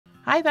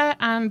Hi there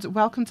and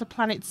welcome to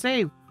Planet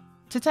Zoo.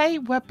 Today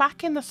we're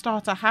back in the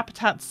Starter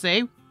Habitat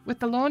Zoo. With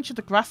the launch of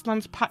the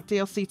Grasslands Pack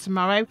DLC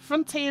tomorrow,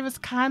 Frontier has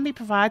kindly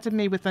provided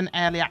me with an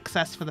early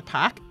access for the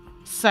pack.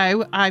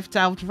 So I've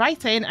delved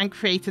right in and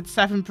created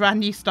 7 brand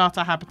new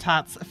starter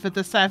habitats for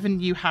the 7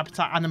 new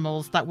habitat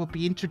animals that will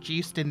be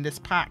introduced in this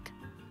pack.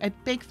 A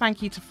big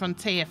thank you to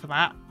Frontier for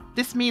that.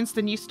 This means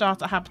the new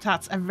starter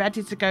habitats are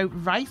ready to go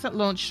right at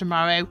launch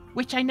tomorrow,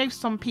 which I know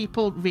some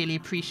people really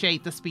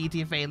appreciate the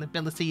speedy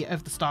availability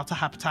of the starter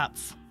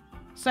habitats.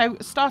 So,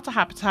 starter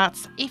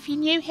habitats, if you're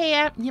new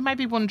here, you might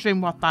be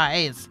wondering what that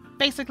is.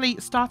 Basically,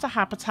 starter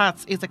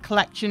habitats is a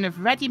collection of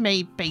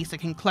ready-made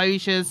basic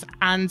enclosures,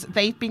 and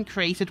they've been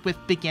created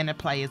with beginner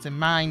players in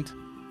mind.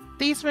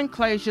 These are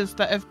enclosures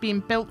that have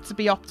been built to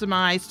be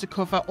optimised to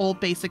cover all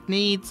basic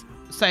needs,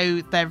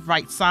 so they're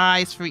right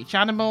size for each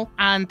animal,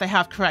 and they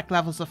have correct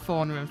levels of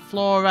fauna and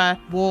flora,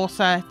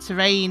 water,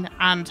 terrain,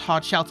 and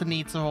hard shelter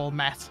needs are all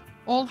met.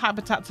 All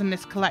habitats in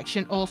this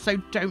collection also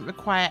don't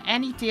require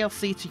any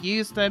DLC to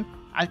use them.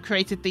 I've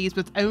created these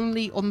with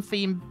only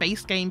unthemed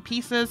base game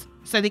pieces,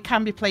 so they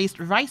can be placed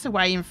right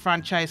away in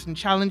franchise and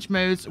challenge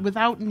modes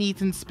without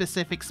needing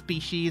specific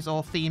species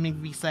or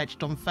theming research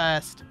done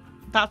first.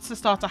 That's the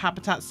Starter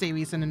Habitat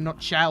series in a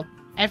nutshell.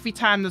 Every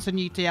time there's a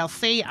new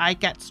DLC, I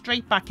get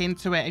straight back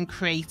into it and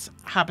create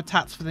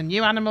habitats for the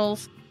new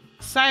animals.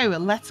 So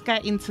let's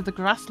get into the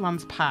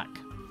Grasslands Pack.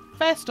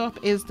 First up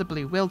is the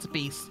Blue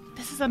Wildebeest.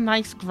 This is a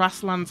nice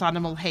grasslands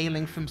animal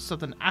hailing from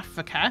southern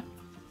Africa.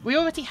 We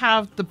already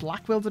have the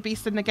Black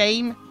Wildebeest in the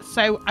game,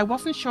 so I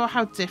wasn't sure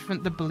how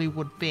different the blue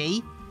would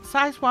be.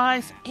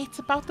 Size-wise, it's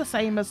about the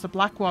same as the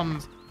black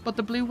ones, but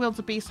the Blue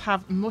Wildebeest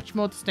have much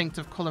more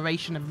distinctive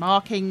coloration and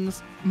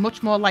markings,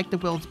 much more like the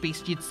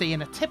wildebeest you'd see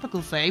in a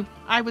typical zoo.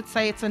 I would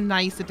say it's a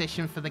nice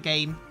addition for the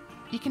game.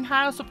 You can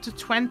house up to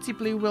 20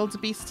 Blue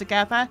Wildebeests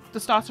together. The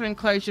starter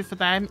enclosure for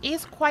them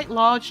is quite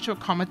large to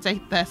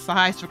accommodate their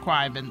size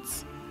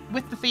requirements.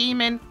 With the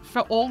theming,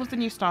 for all of the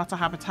new starter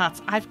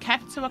habitats, I've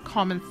kept to a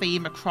common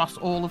theme across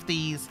all of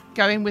these,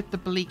 going with the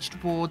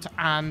bleached wood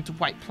and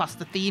white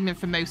plaster theming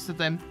for most of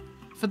them.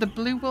 For the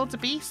Blue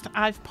Wildebeest,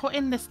 I've put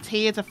in this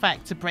tiered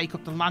effect to break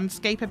up the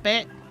landscape a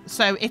bit,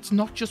 so it's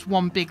not just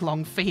one big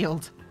long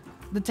field.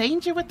 The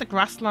danger with the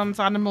grasslands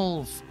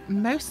animals,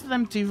 most of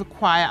them do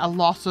require a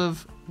lot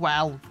of,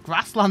 well,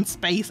 grassland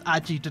space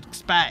as you'd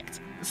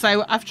expect.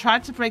 So I've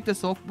tried to break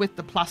this up with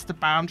the plaster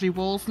boundary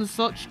walls and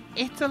such.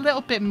 It's a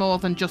little bit more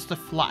than just a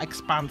flat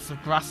expanse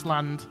of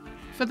grassland.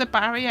 For the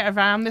barrier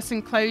around this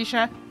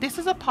enclosure, this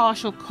is a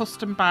partial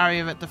custom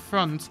barrier at the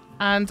front,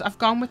 and I've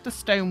gone with the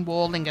stone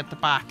walling at the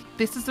back.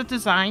 This is a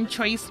design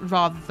choice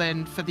rather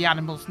than for the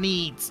animal's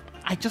needs.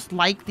 I just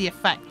like the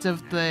effect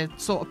of the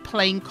sort of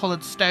plain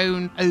coloured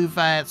stone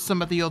over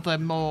some of the other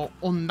more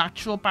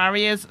unnatural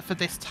barriers for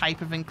this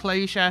type of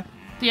enclosure.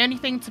 The only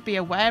thing to be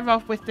aware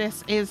of with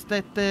this is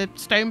that the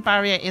stone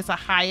barrier is a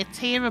higher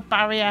tier of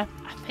barrier.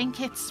 I think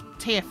it's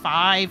tier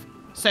 5.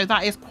 So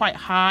that is quite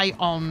high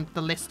on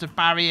the list of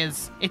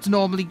barriers. It's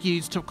normally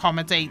used to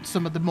accommodate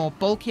some of the more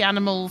bulky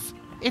animals.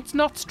 It's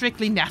not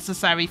strictly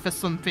necessary for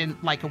something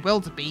like a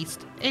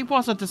wildebeest. It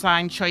was a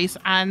design choice,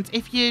 and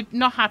if you're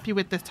not happy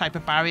with this type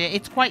of barrier,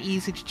 it's quite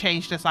easy to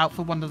change this out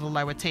for one of the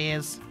lower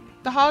tiers.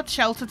 The hard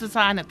shelter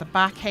design at the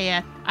back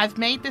here, I've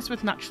made this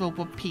with natural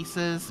wood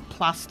pieces,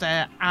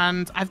 plaster,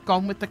 and I've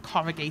gone with the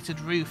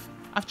corrugated roof.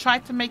 I've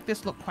tried to make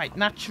this look quite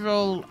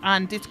natural,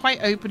 and it's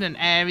quite open and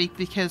airy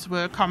because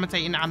we're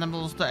accommodating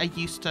animals that are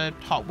used to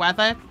hot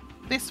weather.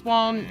 This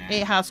one,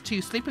 it has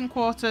 2 sleeping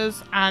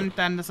quarters, and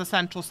then there's a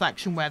central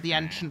section where the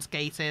entrance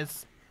gate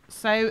is.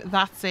 So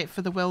that's it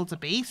for the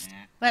wildebeest.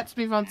 Let's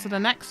move on to the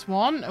next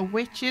one,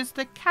 which is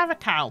the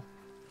Caracal.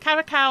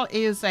 Caracal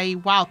is a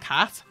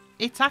wildcat.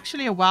 It's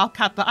actually a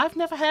wildcat that I've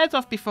never heard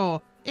of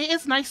before. It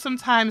is nice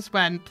sometimes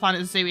when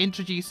Planet Zoo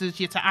introduces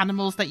you to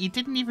animals that you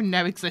didn't even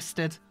know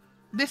existed.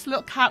 This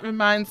little cat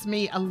reminds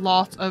me a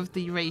lot of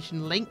the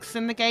Eurasian lynx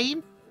in the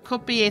game.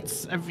 Could be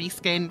it's a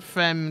reskin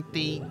from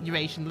the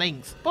Eurasian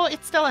lynx, but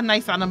it's still a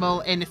nice animal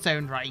in its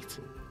own right.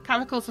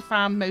 Caracals are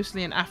found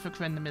mostly in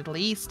Africa and the Middle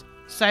East,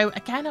 so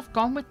again I've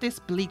gone with this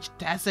bleached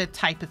desert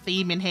type of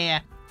theme in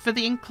here. For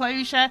the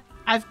enclosure,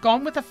 I've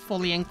gone with a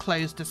fully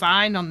enclosed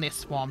design on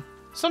this one.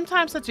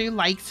 Sometimes I do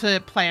like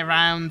to play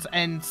around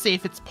and see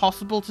if it's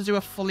possible to do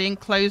a fully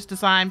enclosed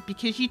design,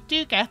 because you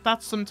do get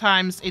that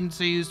sometimes in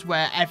zoos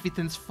where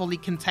everything's fully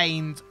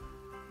contained.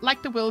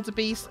 Like the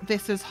wildebeest,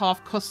 this is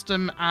half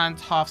custom and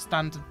half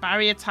standard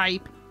barrier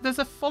type. There's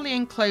a fully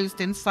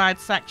enclosed inside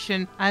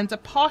section and a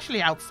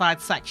partially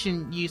outside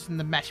section using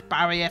the mesh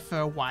barrier for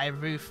a wire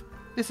roof.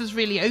 This is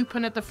really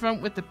open at the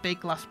front with the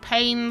big glass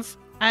panes,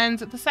 and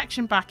the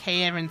section back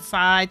here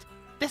inside,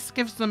 this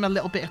gives them a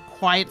little bit of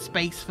quiet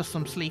space for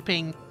some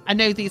sleeping. I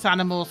know these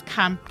animals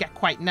can get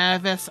quite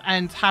nervous,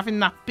 and having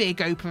that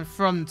big open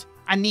front,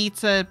 I need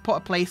to put a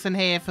place in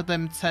here for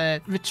them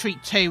to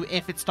retreat to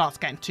if it starts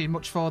getting too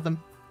much for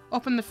them.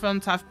 Up in the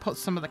front, I've put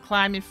some of the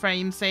climbing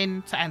frames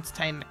in to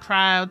entertain the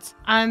crowds,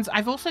 and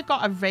I've also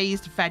got a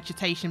raised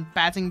vegetation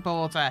bedding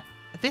border.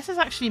 This is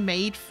actually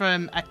made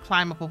from a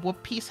climbable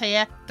wood piece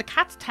here. The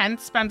cats tend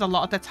to spend a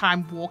lot of their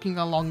time walking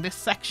along this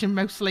section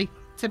mostly.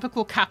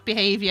 Typical cat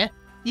behaviour.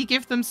 You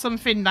give them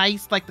something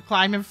nice like the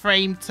climbing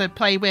frame to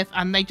play with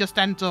and they just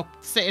end up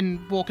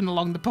sitting walking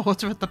along the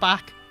border at the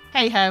back.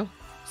 Hey ho.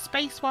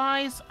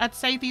 Space-wise, I'd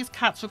say these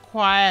cats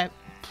require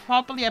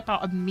probably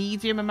about a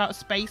medium amount of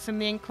space in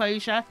the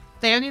enclosure.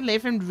 They only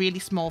live in really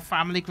small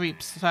family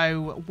groups,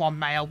 so one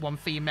male, one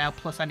female,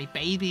 plus any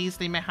babies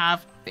they may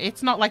have.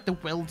 It's not like the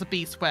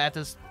wildebeest where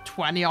there's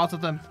 20 odd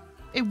of them.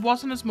 It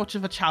wasn't as much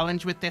of a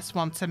challenge with this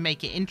one to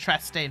make it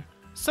interesting.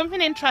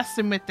 Something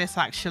interesting with this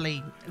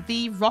actually,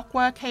 the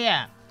rockwork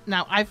here.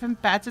 Now I've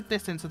embedded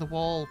this into the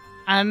wall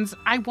and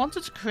I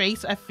wanted to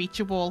create a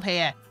feature wall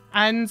here.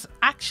 And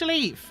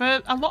actually,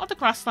 for a lot of the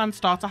grassland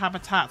starter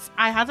habitats,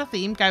 I had a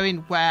theme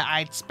going where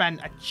I'd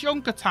spent a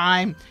chunk of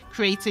time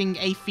creating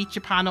a feature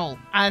panel.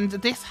 And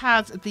this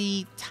had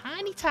the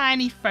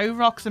tiny faux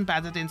rocks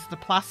embedded into the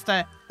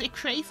plaster. It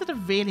created a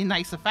really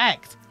nice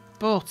effect.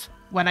 But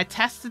when I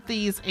tested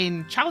these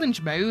in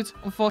challenge mode,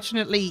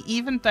 unfortunately,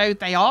 even though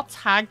they are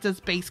tagged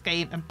as base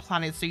game and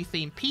Planet Zoo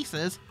themed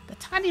pieces, the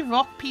tiny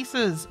rock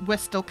pieces were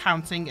still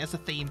counting as a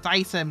themed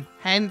item,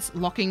 hence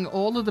locking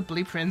all of the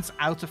blueprints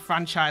out of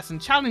franchise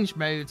and challenge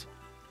mode.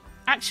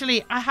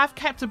 Actually, I have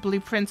kept a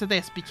blueprint of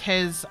this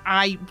because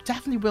I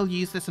definitely will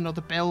use this in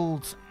other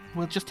builds.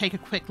 We'll just take a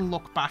quick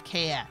look back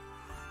here.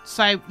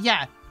 So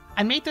yeah,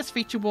 I made this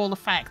feature wall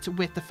effect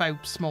with the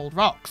faux small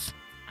rocks.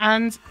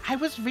 And I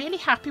was really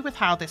happy with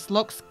how this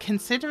looks,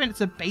 considering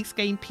it's a base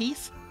game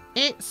piece.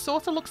 It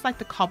sort of looks like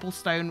the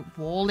cobblestone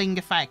walling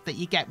effect that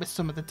you get with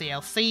some of the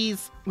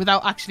DLCs,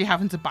 without actually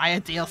having to buy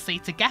a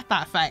DLC to get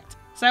that effect.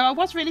 So I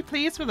was really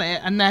pleased with it,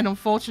 and then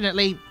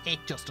unfortunately, it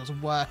just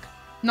doesn't work.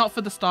 Not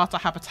for the starter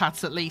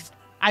habitats at least.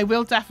 I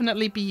will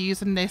definitely be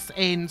using this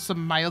in some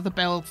of my other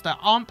builds that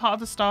aren't part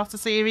of the starter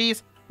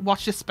series.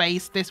 Watch your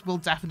space, this will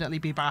definitely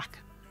be back.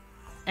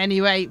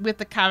 Anyway, with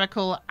the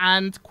Caracal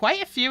and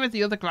quite a few of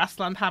the other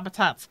grassland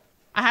habitats,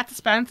 I had to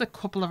spend a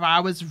couple of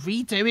hours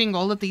redoing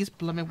all of these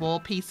blooming wall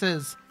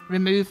pieces,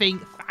 removing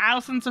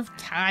thousands of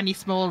tiny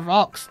small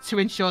rocks to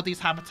ensure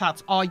these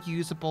habitats are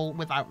usable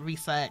without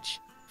research.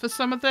 For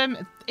some of them,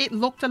 it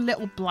looked a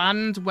little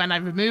bland when I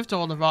removed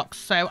all the rocks,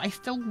 so I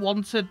still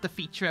wanted the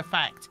feature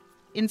effect.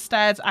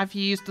 Instead, I've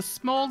used the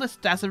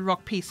smallest desert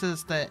rock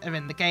pieces that are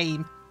in the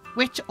game,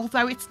 which,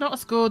 although it's not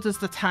as good as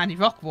the tiny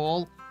rock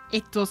wall,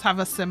 it does have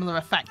a similar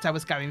effect I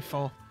was going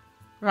for.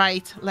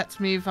 Right, let's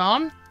move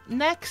on.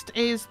 Next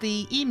is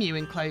the emu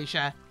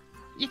enclosure.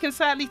 You can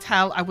certainly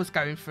tell I was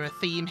going for a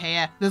theme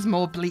here. There's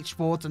more bleached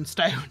wood and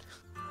stone.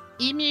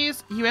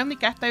 Emus, you only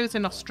get those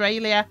in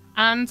Australia,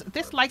 and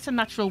this lighter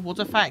natural wood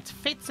effect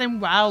fits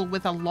in well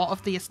with a lot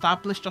of the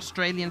established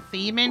Australian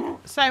theming,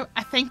 so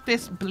I think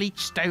this bleached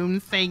stone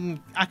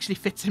thing actually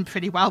fits in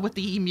pretty well with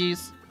the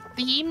emus.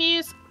 The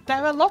emus,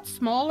 they're a lot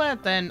smaller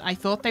than I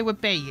thought they would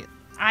be.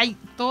 I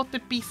thought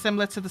they'd be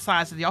similar to the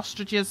size of the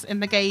ostriches in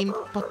the game,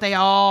 but they're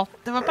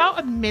about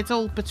a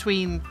middle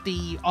between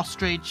the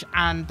ostrich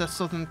and the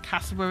southern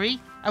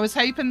cassowary. I was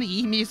hoping the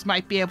emus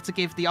might be able to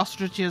give the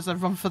ostriches a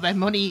run for their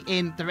money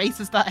in the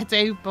races that I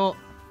do, but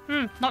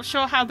not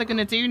sure how they're going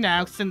to do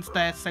now since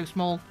they're so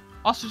small.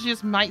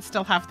 Ostriches might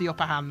still have the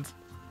upper hand.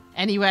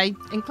 Anyway,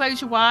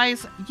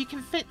 enclosure-wise, you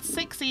can fit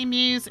 6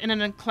 emus in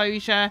an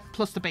enclosure,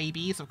 plus the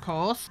babies, of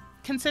course.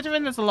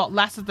 Considering there's a lot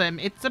less of them,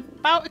 it's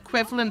about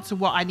equivalent to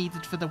what I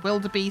needed for the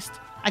wildebeest.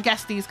 I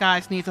guess these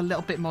guys need a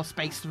little bit more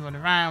space to run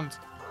around.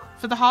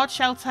 For the hard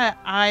shelter,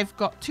 I've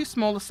got 2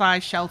 smaller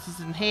size shelters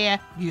in here,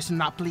 using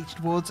that bleached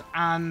wood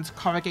and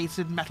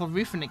corrugated metal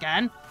roofing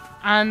again.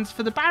 And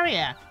for the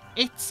barrier,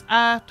 it's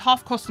a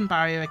half custom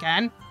barrier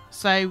again,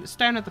 so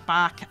stone at the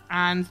back,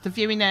 and the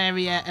viewing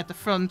area at the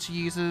front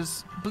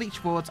uses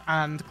bleached wood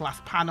and glass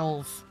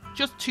panels.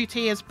 Just 2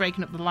 tiers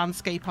breaking up the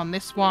landscape on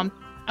this one.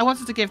 I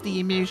wanted to give the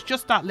emus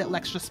just that little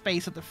extra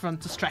space at the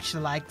front to stretch the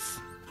legs.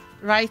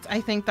 Right,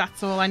 I think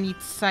that's all I need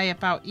to say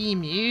about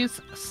emus,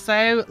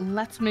 so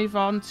let's move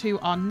on to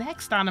our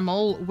next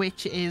animal,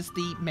 which is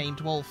the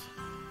maned wolf.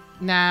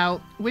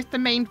 Now, with the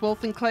maned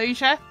wolf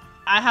enclosure,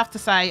 I have to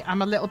say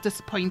I'm a little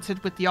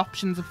disappointed with the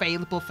options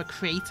available for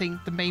creating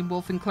the maned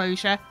wolf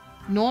enclosure.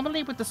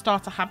 Normally with the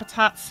starter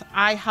habitats,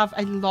 I have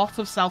a lot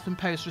of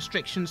self-imposed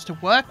restrictions to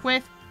work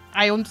with.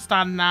 I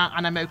understand that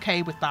and I'm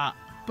okay with that.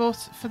 But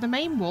for the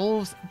maned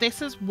wolves,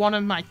 this is one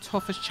of my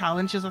toughest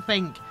challenges, I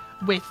think,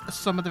 with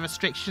some of the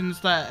restrictions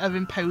that are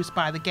imposed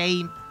by the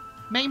game.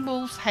 Maned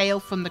wolves hail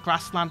from the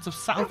grasslands of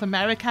South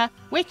America,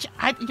 which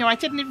I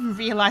didn't even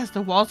realise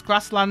there was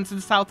grasslands in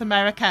South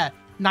America.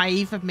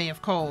 Naive of me,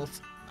 of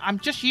course. I'm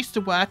just used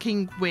to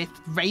working with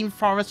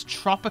rainforest,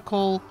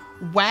 tropical,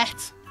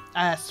 wet,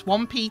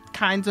 swampy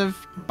kind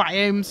of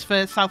biomes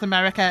for South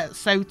America,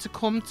 so to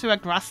come to a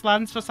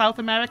grasslands for South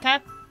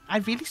America, I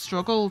really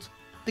struggled.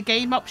 The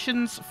game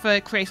options for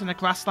creating a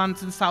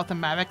grasslands in South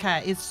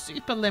America is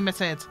super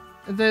limited.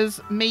 There's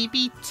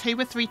maybe 2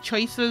 or 3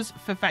 choices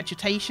for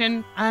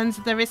vegetation, and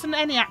there isn't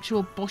any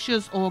actual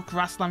bushes or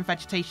grassland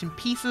vegetation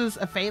pieces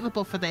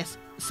available for this,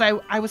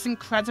 so I was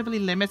incredibly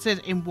limited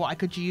in what I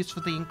could use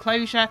for the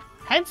enclosure,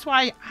 hence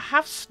why I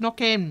have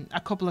snuck in a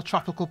couple of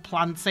tropical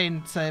plants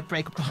in to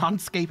break up the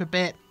landscape a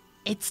bit.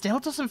 It still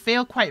doesn't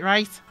feel quite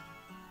right.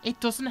 It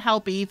doesn't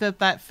help either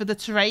that for the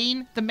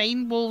terrain, the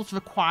main wolves'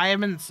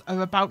 requirements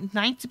are about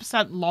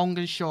 90% long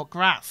and short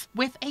grass,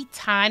 with a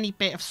tiny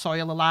bit of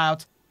soil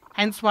allowed.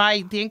 Hence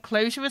why the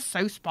enclosure is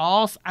so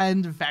sparse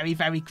and very,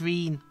 very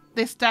green.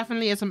 This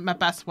definitely isn't my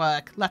best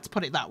work, let's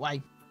put it that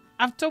way.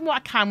 I've done what I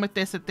can with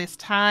this at this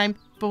time,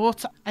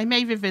 but I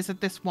may revisit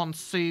this one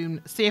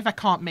soon, see if I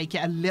can't make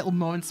it a little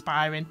more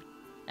inspiring.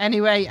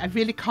 Anyway, I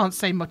really can't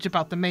say much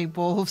about the main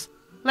wolves.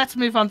 Let's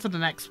move on to the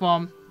next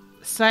one.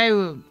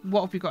 So,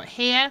 what have we got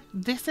here?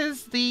 This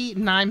is the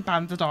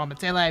 9-banded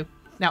armadillo.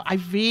 Now, I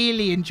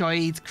really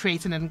enjoyed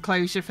creating an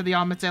enclosure for the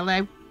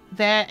armadillo.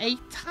 They're a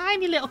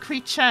tiny little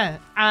creature,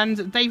 and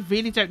they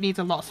really don't need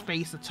a lot of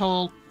space at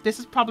all. This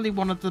is probably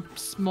one of the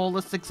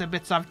smallest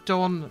exhibits I've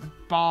done,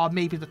 bar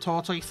maybe the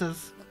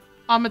tortoises.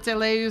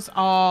 Armadillos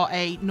are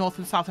a North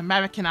and South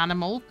American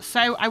animal,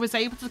 so I was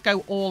able to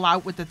go all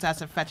out with the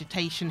desert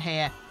vegetation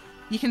here.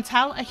 You can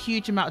tell a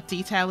huge amount of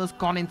detail has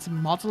gone into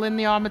modelling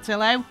the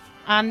armadillo,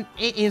 and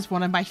it is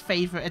one of my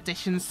favourite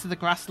additions to the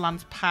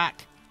Grasslands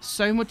Pack.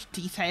 So much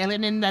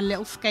detailing in their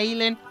little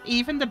scaling,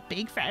 even the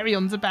big fairy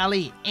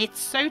underbelly. It's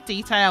so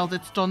detailed,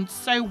 it's done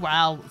so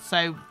well.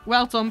 So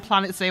well done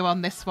Planet Zoo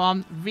on this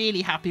one,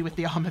 really happy with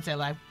the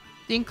armadillo.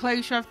 The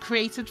enclosure I've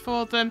created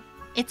for them,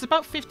 it's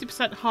about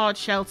 50% hard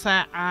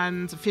shelter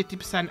and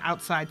 50%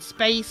 outside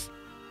space.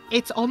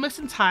 It's almost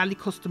entirely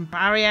custom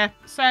barrier,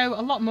 so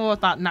a lot more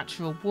of that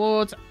natural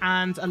wood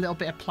and a little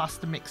bit of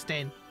plaster mixed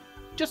in.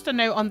 Just a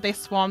note on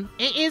this one,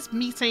 it is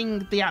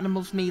meeting the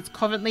animal's needs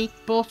currently,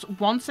 but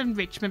once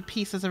enrichment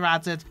pieces are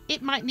added,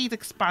 it might need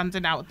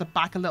expanding out at the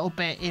back a little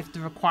bit if the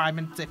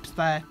requirement dips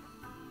there.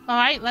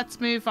 Alright, let's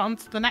move on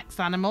to the next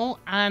animal,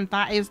 and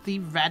that is the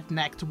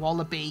red-necked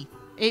wallaby.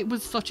 It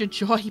was such a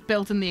joy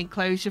building the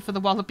enclosure for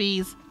the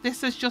wallabies.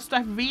 This is just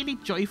a really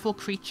joyful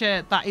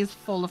creature that is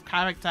full of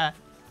character.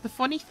 The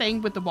funny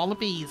thing with the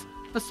wallabies,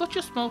 for such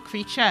a small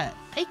creature,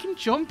 they can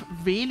jump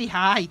really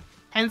high,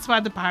 hence why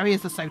the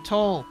barriers are so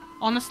tall.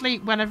 Honestly,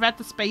 when I read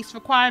the space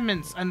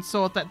requirements and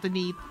saw that they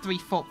need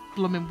 3-foot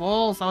blooming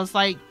walls, I was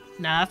like,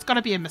 nah, that's got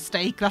to be a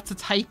mistake, that's a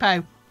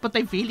typo. But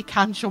they really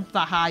can jump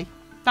that high.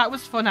 That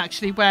was fun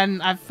actually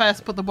when I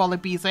first put the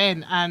wallabies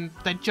in and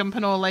they're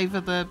jumping all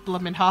over the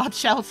blooming hard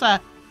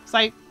shelter. It's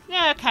like,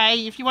 yeah,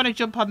 okay, if you want to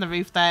jump on the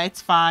roof there,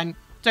 it's fine.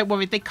 Don't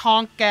worry, they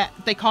can't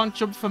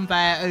jump from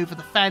there over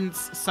the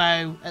fence,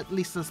 so at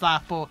least there's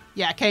that. But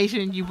yeah,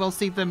 occasionally you will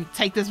see them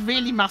take this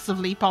really massive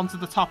leap onto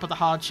the top of the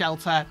hard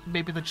shelter.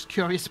 Maybe they're just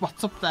curious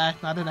what's up there,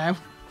 I don't know.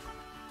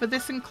 For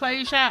this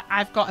enclosure,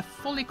 I've got a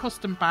fully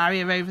custom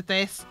barrier over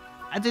this.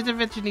 I did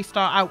originally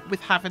start out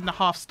with having the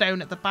half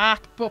stone at the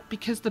back, but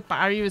because the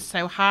barrier is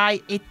so high,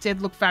 it did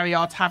look very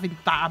odd having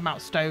that amount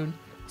of stone.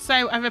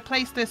 So I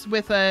replaced this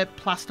with a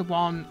plaster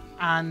one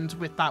and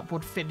with that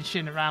wood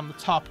finishing around the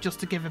top just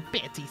to give a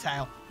bit of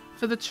detail.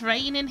 For the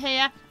terrain in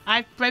here,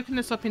 I've broken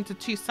this up into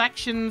 2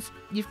 sections.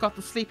 You've got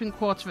the sleeping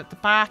quarter at the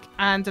back,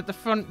 and at the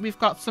front we've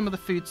got some of the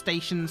food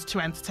stations to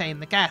entertain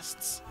the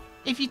guests.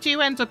 If you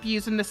do end up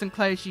using this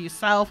enclosure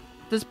yourself,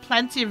 there's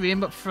plenty of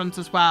room up front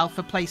as well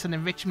for placing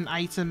enrichment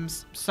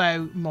items,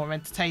 so more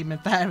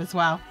entertainment there as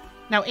well.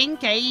 Now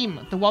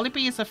in-game, the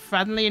wallabies are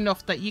friendly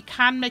enough that you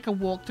can make a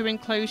walkthrough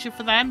enclosure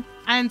for them,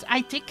 and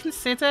I did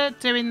consider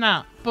doing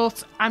that,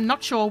 but I'm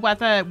not sure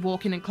whether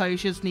walking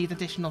enclosures need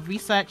additional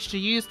research to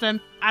use them.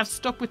 I've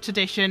stuck with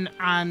tradition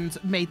and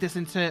made this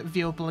into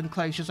viewable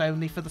enclosures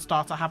only for the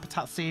Starter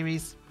Habitat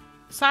series.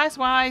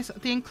 Size-wise,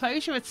 the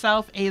enclosure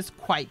itself is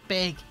quite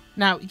big.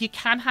 Now, you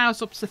can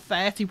house up to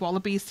 30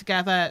 wallabies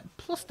together,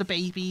 plus the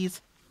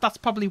babies. That's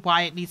probably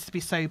why it needs to be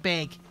so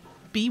big.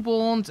 Be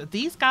warned,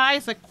 these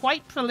guys are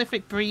quite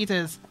prolific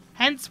breeders,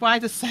 hence why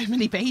there's so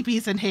many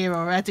babies in here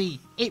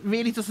already. It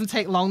really doesn't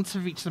take long to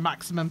reach the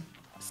maximum.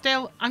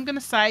 Still, I'm going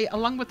to say,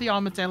 along with the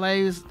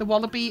armadillos, the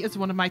wallaby is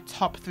one of my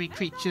top 3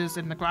 creatures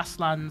in the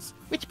grasslands,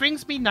 which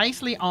brings me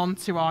nicely on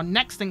to our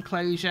next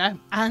enclosure,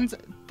 and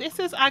this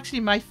is actually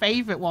my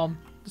favourite one,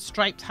 the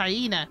striped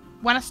hyena.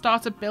 When I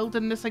started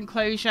building this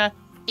enclosure,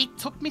 it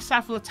took me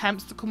several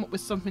attempts to come up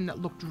with something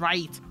that looked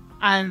right,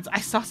 and I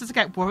started to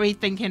get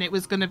worried thinking it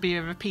was going to be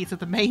a repeat of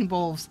the main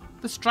wolves.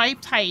 The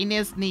striped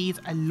hyenas need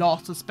a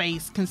lot of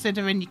space,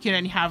 considering you can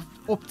only have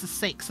up to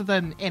 6 of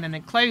them in an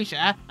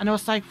enclosure, and I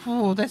was like,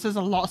 whoa, this is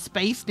a lot of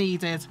space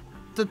needed.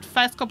 The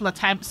first couple of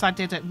attempts I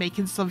did at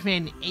making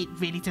something, it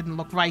really didn't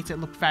look right, it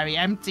looked very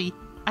empty.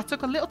 I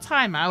took a little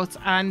time out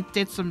and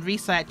did some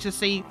research to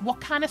see what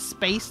kind of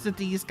space do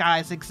these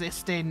guys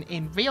exist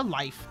in real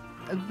life.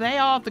 They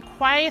are the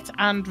quiet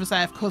and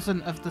reserved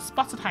cousin of the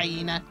spotted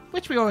hyena,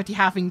 which we already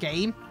have in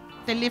game.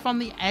 They live on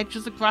the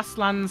edges of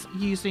grasslands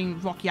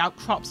using rocky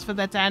outcrops for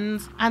their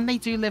dens, and they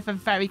do live a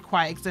very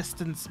quiet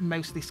existence,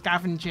 mostly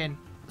scavenging.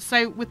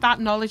 So with that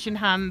knowledge in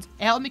hand,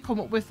 it helped me come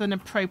up with an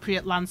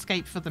appropriate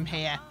landscape for them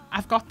here.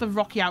 I've got the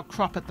rocky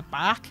outcrop at the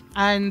back,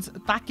 and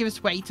that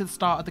gives way to the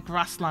start of the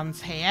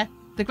grasslands here.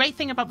 The great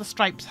thing about the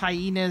striped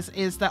hyenas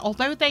is that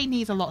although they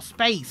need a lot of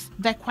space,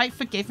 they're quite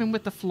forgiving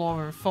with the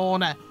flora and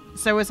fauna.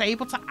 So I was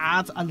able to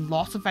add a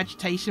lot of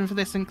vegetation for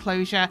this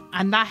enclosure,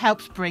 and that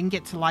helps bring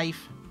it to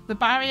life. The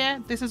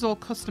barrier, this is all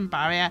custom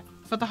barrier.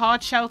 For the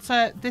hard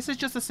shelter, this is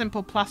just a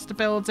simple plaster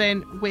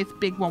building with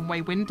big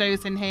one-way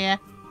windows in here,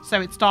 so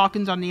it's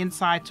darkened on the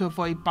inside to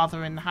avoid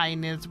bothering the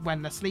hyenas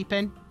when they're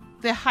sleeping.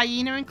 The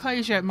hyena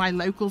enclosure at my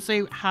local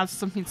zoo has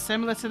something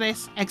similar to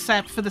this,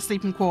 except for the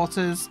sleeping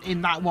quarters.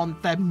 In that one,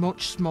 they're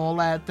much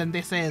smaller than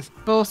this is.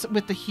 But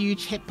with the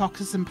huge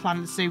hitboxes in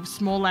Planet Zoo,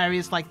 small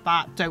areas like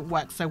that don't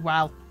work so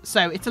well.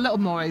 So it's a little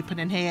more open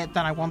in here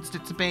than I wanted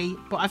it to be,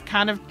 but I've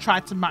kind of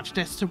tried to match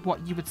this to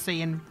what you would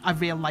see in a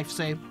real life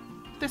zoo.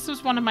 This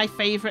was one of my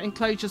favourite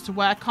enclosures to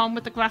work on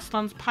with the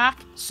Grasslands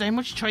Pack. So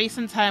much choice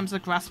in terms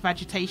of grass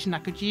vegetation I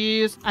could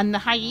use, and the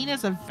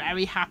hyenas are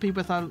very happy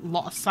with a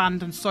lot of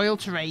sand and soil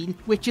terrain,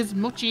 which is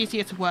much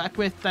easier to work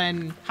with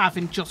than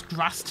having just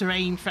grass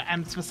terrain for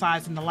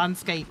emphasising the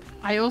landscape.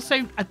 I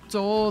also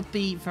adore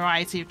the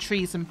variety of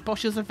trees and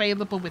bushes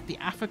available with the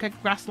Africa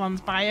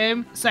grasslands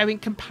biome, so in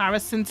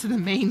comparison to the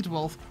maned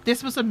wolf,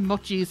 this was a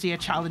much easier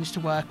challenge to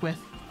work with.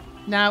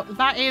 Now,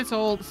 that is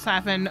all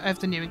 7 of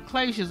the new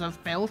enclosures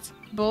I've built,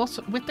 but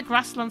with the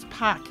Grasslands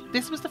Pack,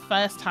 this was the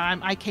first time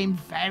I came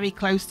very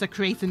close to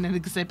creating an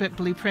exhibit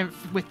blueprint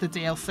with the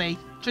DLC.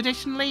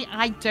 Traditionally,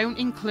 I don't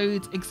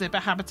include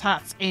exhibit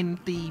habitats in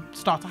the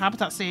Starter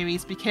Habitat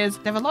series because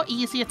they're a lot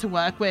easier to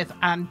work with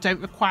and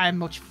don't require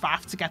much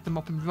faff to get them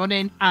up and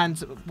running,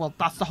 and well,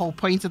 that's the whole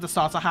point of the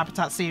Starter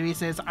Habitat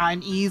series, is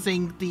I'm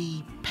easing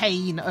the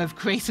pain of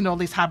creating all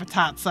these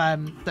habitats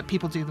that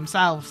people do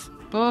themselves.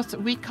 But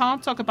we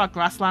can't talk about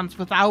grasslands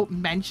without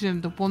mentioning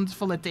the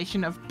wonderful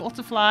addition of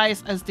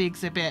butterflies as the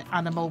exhibit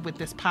animal with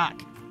this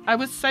pack. I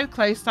was so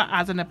close to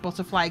adding a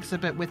butterfly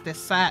exhibit with this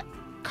set.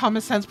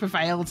 Common sense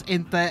prevailed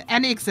in that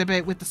any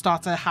exhibit with the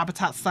starter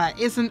habitat set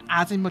isn't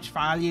adding much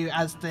value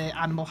as the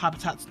animal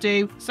habitats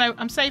do, so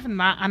I'm saving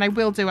that, and I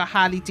will do a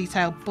highly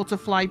detailed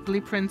butterfly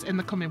blueprint in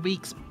the coming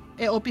weeks.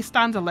 It'll be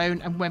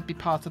standalone and won't be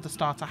part of the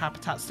Starter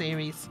Habitat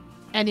series.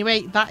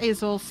 Anyway, that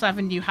is all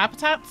 7 new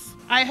habitats.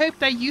 I hope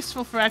they're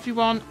useful for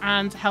everyone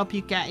and help you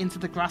get into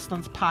the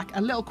Grasslands Pack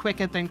a little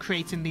quicker than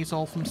creating these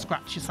all from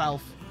scratch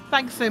yourself.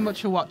 Thanks so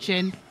much for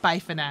watching. Bye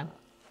for now.